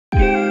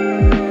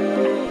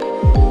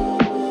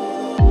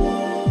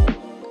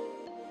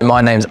my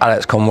name's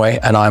Alex Conway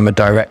and I'm a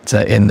director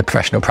in the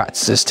professional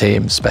practices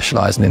team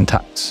specialising in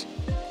tax.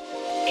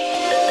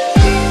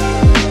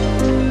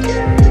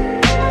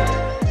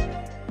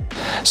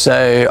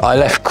 So I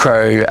left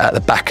Crowe at the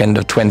back end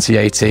of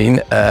 2018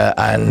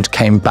 and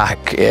came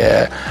back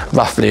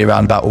roughly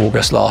around about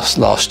August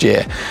last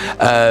year.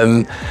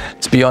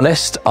 To be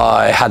honest,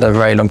 I had a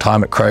very long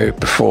time at Crowe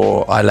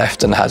before I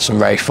left and had some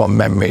very fond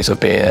memories of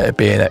being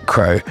at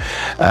Crowe,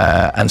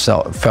 and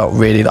so it felt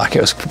really like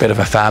it was a bit of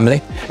a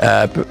family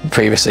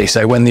previously.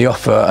 So when the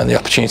offer and the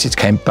opportunity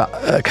came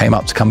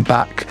up to come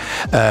back,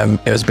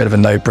 it was a bit of a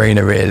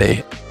no-brainer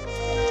really.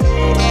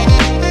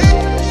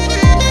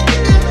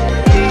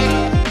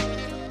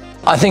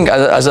 I think,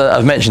 as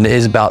I've mentioned, it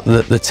is about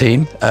the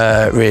team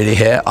really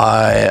here.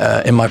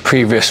 In my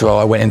previous role,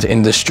 I went into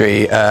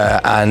industry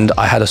and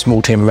I had a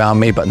small team around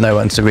me, but no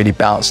one to really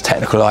bounce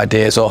technical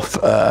ideas off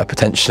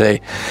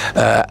potentially.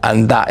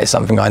 And that is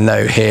something I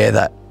know here,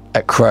 that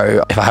at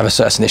Crowe, if I have a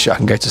certain issue, I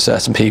can go to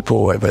certain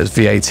people, whether it's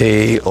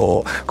VAT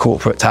or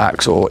corporate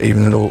tax or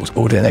even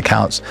auditing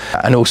accounts.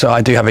 And also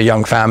I do have a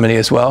young family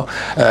as well.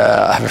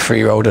 I have a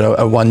 3-year-old and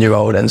a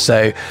 1-year-old, and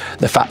so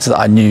the fact that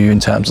I knew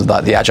in terms of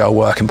like the agile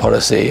working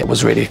policy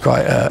was really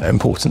quite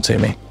important to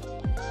me.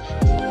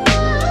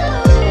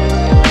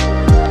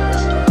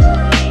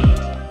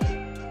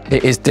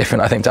 It is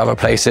different, I think, to other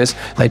places.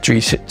 They do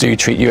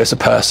treat you as a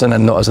person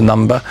and not as a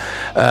number.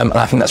 And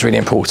I think that's really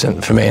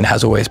important for me and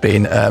has always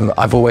been.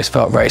 I've always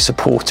felt very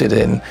supported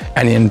in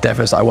any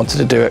endeavours that I wanted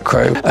to do at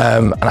Crowe.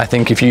 And I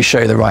think if you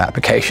show the right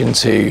application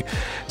to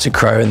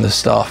Crowe and the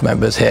staff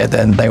members here,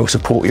 then they will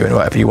support you in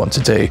whatever you want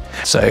to do.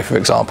 So, for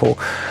example,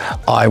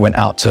 I went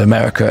out to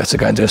America to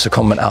go and do a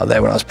secondment out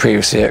there when I was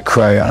previously at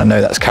Crowe, and I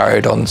know that's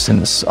carried on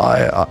since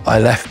I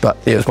left, but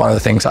it was one of the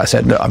things that I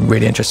said, look, I'm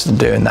really interested in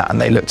doing that, and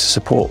they looked to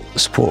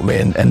support me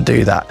and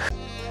do that.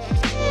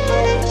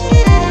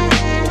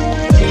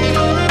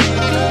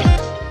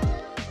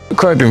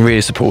 Crowe have been really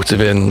supportive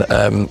in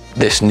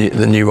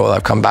the new role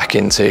I've come back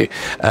into,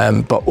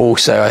 but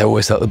also I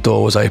always felt the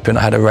door was open.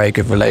 I had a very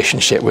good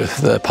relationship with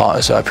the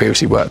partners who I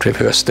previously worked with,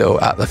 who are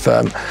still at the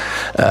firm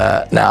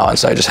now, and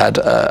so I just had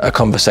a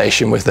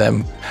conversation with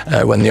them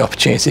when the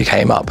opportunity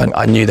came up, and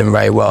I knew them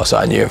very well, so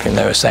I knew everything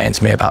they were saying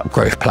to me about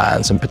growth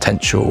plans and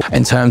potential.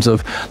 In terms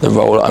of the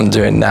role that I'm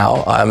doing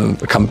now, I'm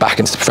come back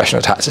into the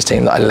professional taxes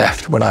team that I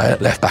left when I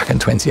left back in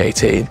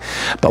 2018,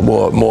 but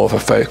more of a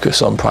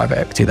focus on private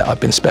equity that I've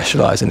been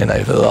specialising in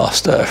over the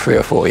last 3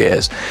 or 4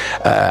 years,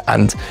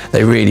 and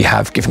they really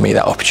have given me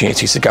that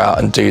opportunity to go out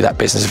and do that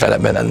business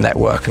development and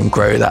network and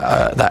grow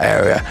that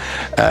area,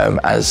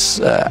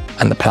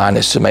 and the plan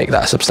is to make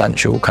that a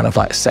substantial kind of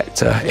like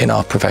sector in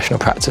our professional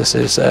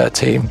practices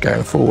team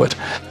going forward.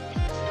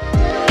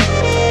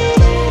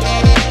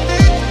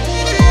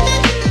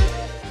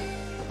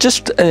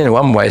 Just in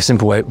one way, a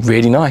simple way,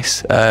 really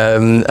nice.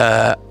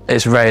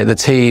 It's the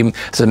team,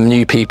 some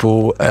new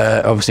people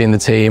obviously in the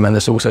team, and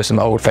there's also some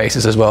old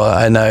faces as well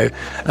I know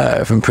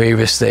from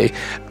previously.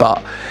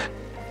 But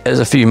there's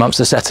a few months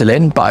to settle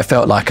in, but I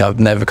felt like I've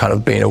never kind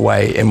of been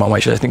away in one way,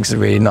 which I think is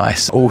really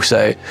nice.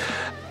 Also,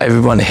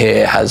 everyone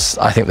here has,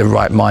 I think, the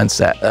right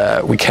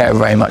mindset. We care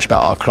very much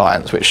about our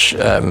clients, which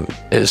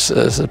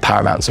is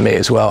paramount to me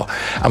as well.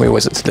 And we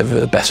always look to deliver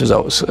the best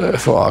results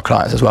for our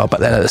clients as well. But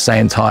then at the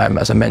same time,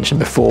 as I mentioned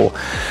before,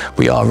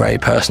 we are very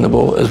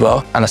personable as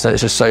well. And I said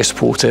it's just so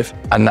supportive.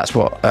 And that's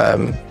what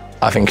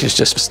I think is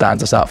just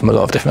stands us out from a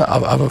lot of different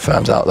other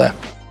firms out there.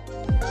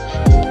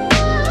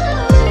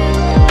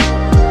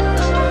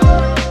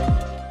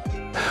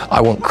 I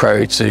want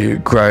Crowe to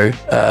grow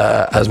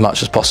as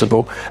much as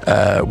possible.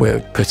 We're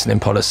putting in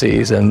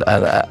policies and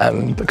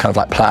kind of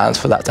like plans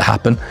for that to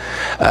happen.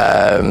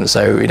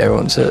 So we don't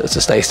want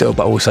to stay still,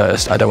 but also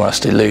I don't want us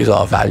to lose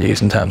our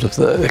values in terms of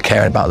the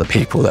caring about the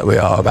people that we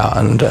are about,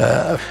 and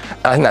I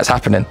think that's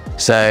happening.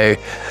 So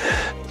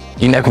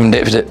you never can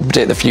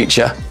predict the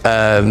future.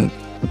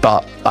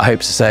 But I hope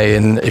to say,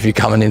 if you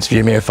come and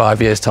interview me in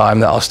 5 years' time,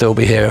 that I'll still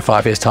be here in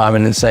 5 years' time,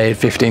 and in say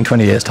 15,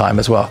 20 years' time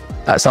as well.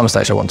 At some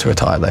stage I want to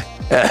retire though.